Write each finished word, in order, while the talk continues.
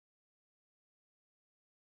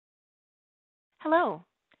Hello.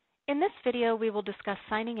 In this video, we will discuss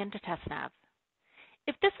signing into TestNav.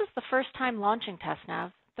 If this is the first time launching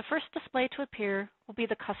TestNav, the first display to appear will be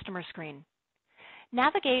the customer screen.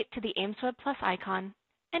 Navigate to the aimswebPlus icon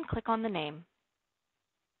and click on the name.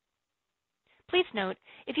 Please note,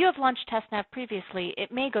 if you have launched TestNav previously,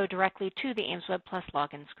 it may go directly to the aimswebPlus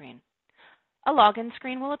login screen. A login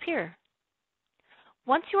screen will appear.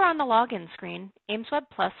 Once you are on the login screen,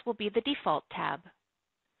 aimswebPlus will be the default tab.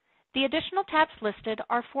 The additional tabs listed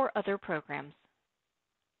are for other programs.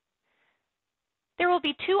 There will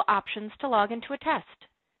be two options to log into a test.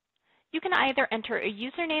 You can either enter a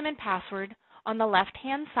username and password on the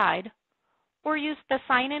left-hand side or use the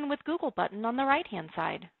Sign In with Google button on the right-hand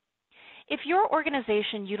side. If your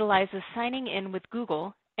organization utilizes signing in with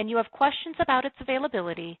Google and you have questions about its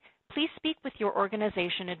availability, please speak with your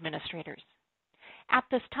organization administrators. At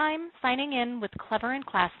this time, signing in with Clever and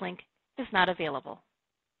ClassLink is not available.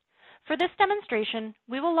 For this demonstration,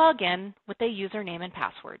 we will log in with a username and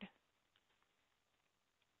password.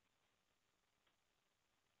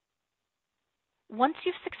 Once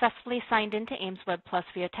you've successfully signed into aimswebPlus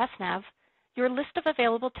via TestNav, your list of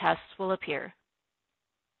available tests will appear.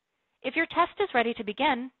 If your test is ready to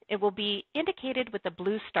begin, it will be indicated with the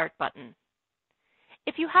blue Start button.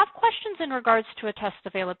 If you have questions in regards to a test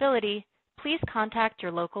availability, please contact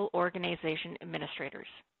your local organization administrators.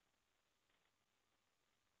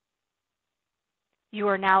 You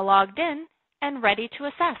are now logged in and ready to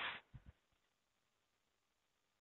assess.